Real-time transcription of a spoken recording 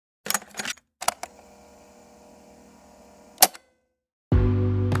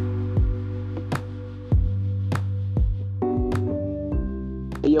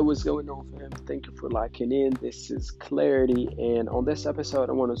what's going on, fam? Thank you for locking in. This is Clarity, and on this episode,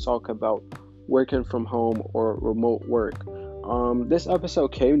 I want to talk about working from home or remote work. This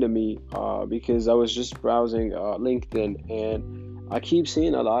episode came to me because I was just browsing LinkedIn, and I keep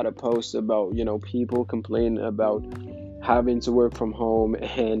seeing a lot of posts about people complaining about having to work from home,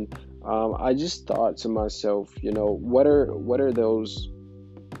 and I just thought to myself, what are those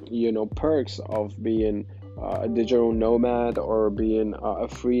perks of being a digital nomad or being a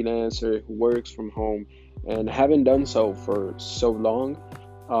freelancer who works from home, and having done so for so long.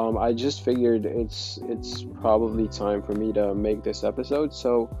 I just figured it's probably time for me to make this episode.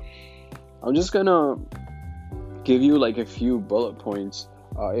 So I'm just gonna give you like a few bullet points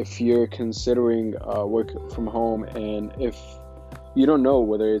if you're considering work from home, and if you don't know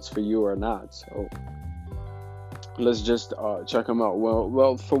whether it's for you or not. So let's just check them out.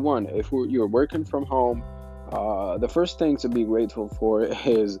 Well, for one, if you're working from home, the first thing to be grateful for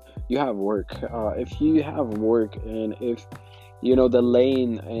is you have work. If you have work, and if the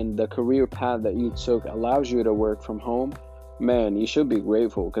lane and the career path that you took allows you to work from home, man, you should be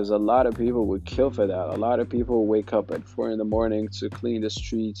grateful, because a lot of people would kill for that. A lot of people wake up at 4 in the morning to clean the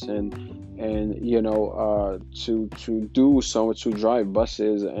streets, and to do so, to drive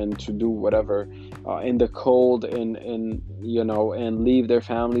buses and to do whatever in the cold, and leave their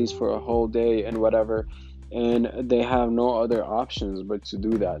families for a whole day and whatever, and they have no other options but to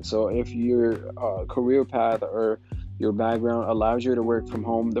do that. So if your career path or your background allows you to work from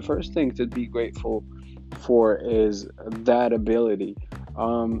home, the first thing to be grateful for is that ability.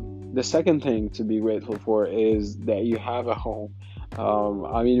 The second thing to be grateful for is that you have a home.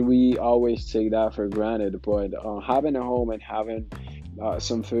 I mean, we always take that for granted, but having a home and having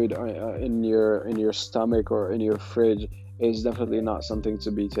some food in your stomach or in your fridge is definitely not something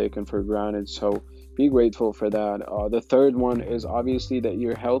to be taken for granted. So be grateful for that. The third one is obviously that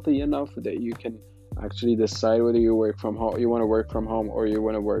you're healthy enough that you can actually decide whether you want to work from home or you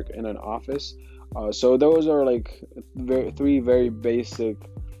want to work in an office. So those are like three very basic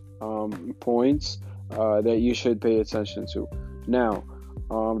points that you should pay attention to. Now,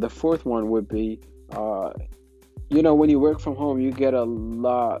 the fourth one would be, when you work from home, you get a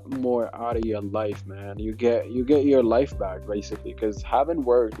lot more out of your life, man. You get your life back basically, because having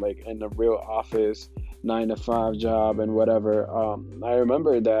worked like in a real office 9 to 5 job and whatever, I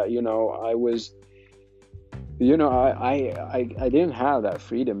remember that I was I didn't have that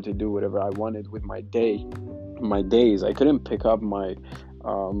freedom to do whatever I wanted with my days. I couldn't pick up my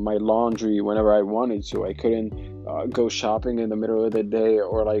laundry whenever I wanted to. I couldn't go shopping in the middle of the day,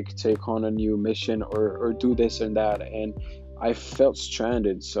 or like take on a new mission, or do this and that, and I felt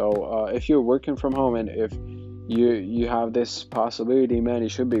stranded. So if you're working from home, and if you have this possibility, man, you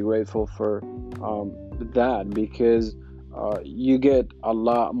should be grateful for that, because you get a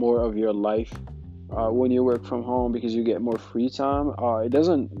lot more of your life when you work from home, because you get more free time.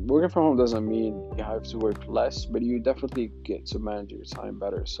 Working from home doesn't mean you have to work less, but you definitely get to manage your time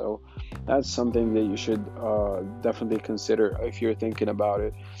better. So that's something that you should definitely consider if you're thinking about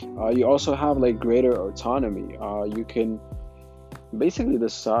it. You also have like greater autonomy. You can basically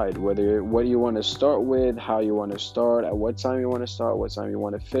decide what you want to start with, how you want to start, at what time you want to start, what time you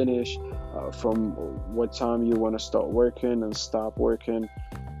want to finish, from what time you want to start working and stop working.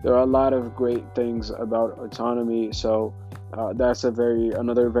 There are a lot of great things about autonomy, so that's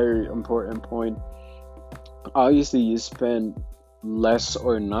another very important point. Obviously, you spend less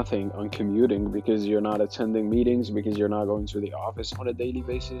or nothing on commuting, because you're not attending meetings, because you're not going to the office on a daily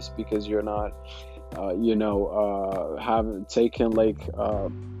basis, because you're not, have taken like,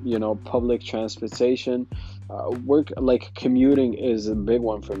 public transportation. Work like commuting is a big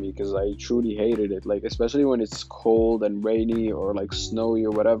one for me, because I truly hated it. Like, especially when it's cold and rainy or like snowy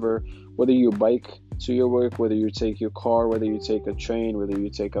or whatever. Whether you bike to your work, whether you take your car, whether you take a train, whether you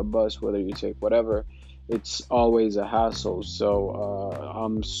take a bus, whether you take whatever, it's always a hassle. So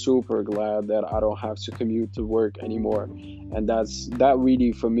I'm super glad that I don't have to commute to work anymore, and that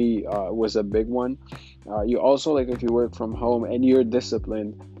really for me was a big one. You also, like, if you work from home and you're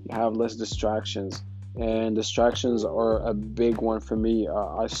disciplined, you have less distractions, and distractions are a big one for me.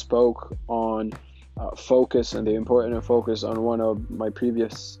 I spoke on focus and the importance of focus on one of my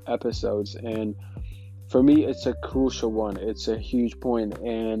previous episodes, and for me it's a crucial one. It's a huge point,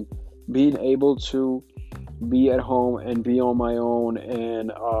 and being able to be at home and be on my own,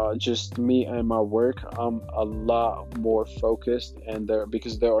 and just me and my work, I'm a lot more focused, and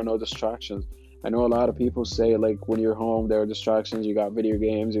because there are no distractions. I know a lot of people say, like, when you're home there are distractions. You got video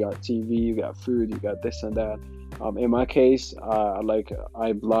games, you got TV, you got food, you got this and that. In my case, like,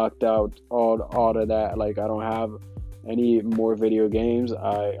 I blocked out all of that. Like, I don't have any more video games.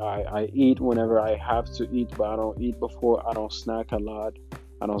 I eat whenever I have to eat, but I don't eat before. I don't snack a lot.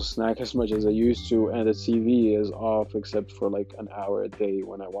 I don't snack as much as I used to, and the TV is off except for like an hour a day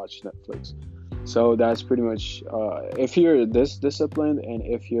when I watch Netflix. So that's pretty much if you're this disciplined, and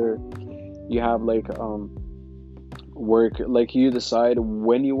if you have like work, like you decide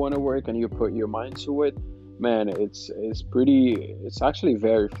when you want to work and you put your mind to it, man, it's actually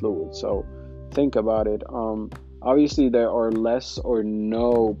very fluid. So think about it. Obviously there are less or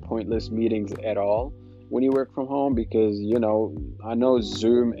no pointless meetings at all when you work from home, because I know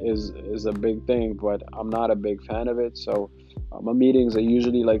Zoom is a big thing, but I'm not a big fan of it. So my meetings are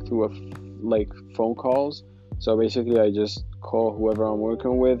usually like through like phone calls. So basically I just call whoever I'm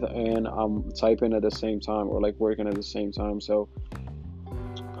working with, and I'm typing at the same time, or like working at the same time. So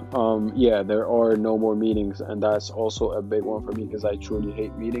yeah, there are no more meetings, and that's also a big one for me, because I truly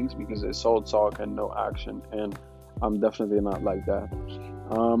hate meetings because it's all talk and no action, and I'm definitely not like that.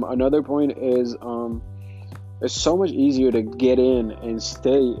 Another point is it's so much easier to get in and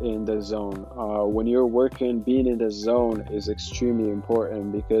stay in the zone. When you're working, being in the zone is extremely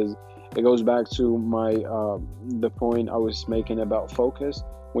important, because it goes back to my the point I was making about focus.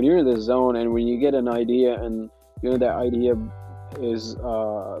 When you're in the zone, and when you get an idea, and that idea is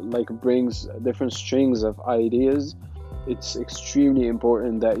like brings different strings of ideas, it's extremely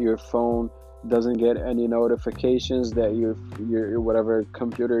important that your phone doesn't get any notifications, that your whatever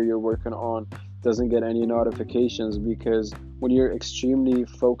computer you're working on doesn't get any notifications, because when you're extremely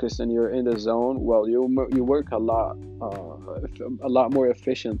focused and you're in the zone, well, you work a lot more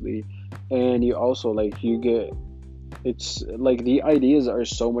efficiently, and you also like you get it's like the ideas are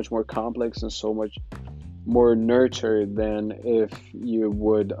so much more complex and so much more nurtured than if you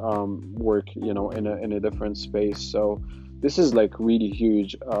would work in a different space. So this is like really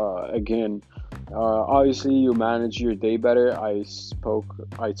huge. Again, obviously you manage your day better. I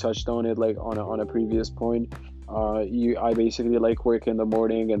touched on it like on a previous point. I basically like work in the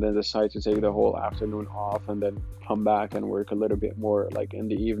morning and then decide to take the whole afternoon off, and then come back and work a little bit more like in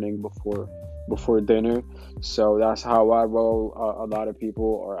the evening before dinner. So that's how I roll. A lot of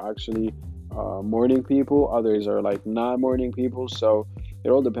people are actually morning people, others are like not morning people. So it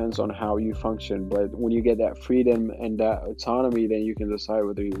all depends on how you function. But when you get that freedom and that autonomy, then you can decide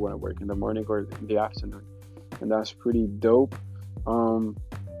whether you want to work in the morning or in the afternoon, and that's pretty dope. um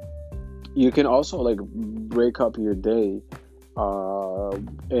you can also like break up your day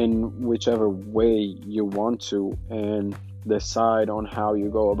in whichever way you want to, and decide on how you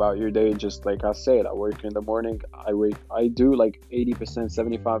go about your day. Just like I said, I work in the morning. I do like 80%,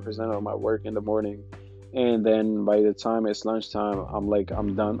 75% of my work in the morning, and then by the time it's lunchtime, I'm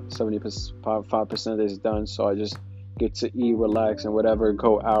done. 75% is done, so I just get to eat, relax, and whatever,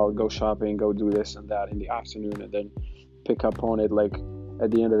 go out, go shopping, go do this and that in the afternoon, and then pick up on it like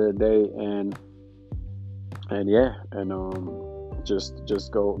at the end of the day. And yeah, and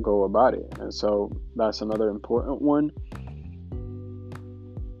just go about it. And so that's another important one.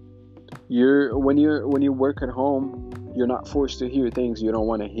 When you work at home, you're not forced to hear things you don't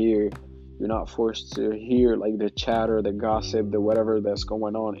want to hear. You're not forced to hear like the chatter, the gossip, the whatever that's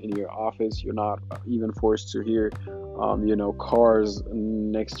going on in your office. You're not even forced to hear cars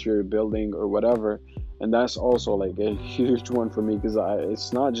next to your building or whatever. And that's also like a huge one for me, because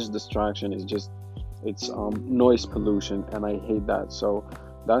it's not just distraction, it's noise pollution, and I hate that. So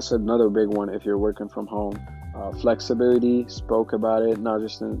that's another big one if you're working from home. Flexibility, spoke about it, not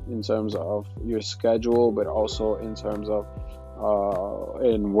just in terms of your schedule, but also in terms of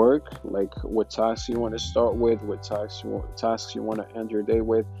in work, like what tasks you want to start with, what tasks you want to end your day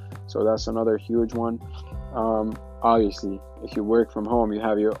with. So that's another huge one. Obviously, if you work from home, you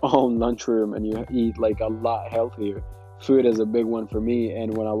have your own lunchroom, and you eat like a lot healthier. Food is a big one for me,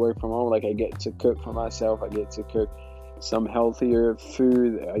 and when I work from home, like I get to cook for myself. I get to cook some healthier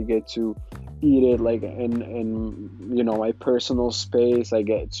food. I get to eat it like in my personal space. I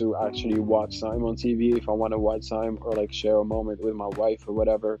get to actually watch time on TV if I want to watch time, or like share a moment with my wife or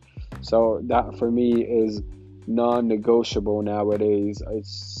whatever. So that for me is non-negotiable nowadays. It's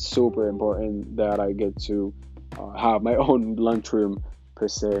super important that I get to have my own lunchroom per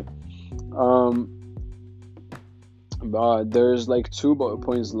se. Um, but there's like two bullet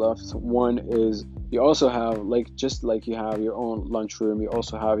points left. One is you also have like, just like you have your own lunchroom, you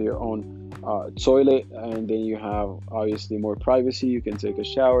also have your own toilet, and then you have obviously more privacy. You can take a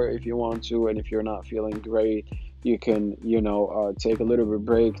shower if you want to, and if you're not feeling great, you can take a little bit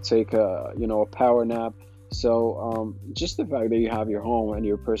break, take a power nap. So just the fact that you have your home and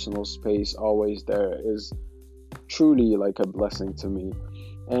your personal space always there is truly like a blessing to me.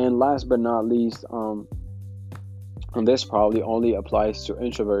 And last but not least, And this probably only applies to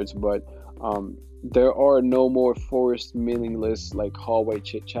introverts, but there are no more forced, meaningless like hallway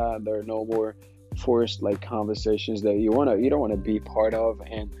chit chat. There are no more forced like conversations that you don't wanna be part of,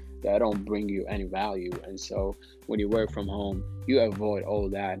 and that don't bring you any value. And so when you work from home, you avoid all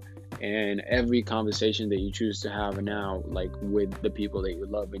that. And every conversation that you choose to have now, like with the people that you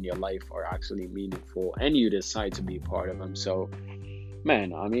love in your life, are actually meaningful, and you decide to be part of them. So,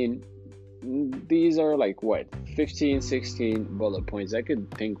 man, I mean, these are like what, 15, 16 bullet points. I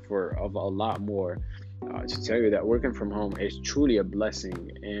could think for of a lot more, to tell you that working from home is truly a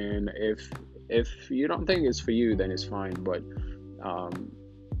blessing. And if you don't think it's for you, then it's fine. But um,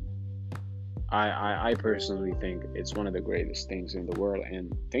 I personally think it's one of the greatest things in the world.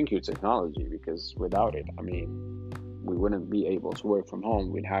 And thank you, technology, because without it, I mean, we wouldn't be able to work from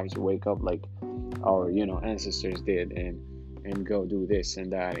home. We'd have to wake up like our ancestors did, and go do this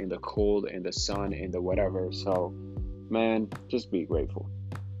and that in the cold, in the sun, in the whatever. So, man, just be grateful.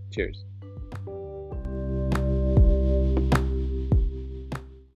 Cheers.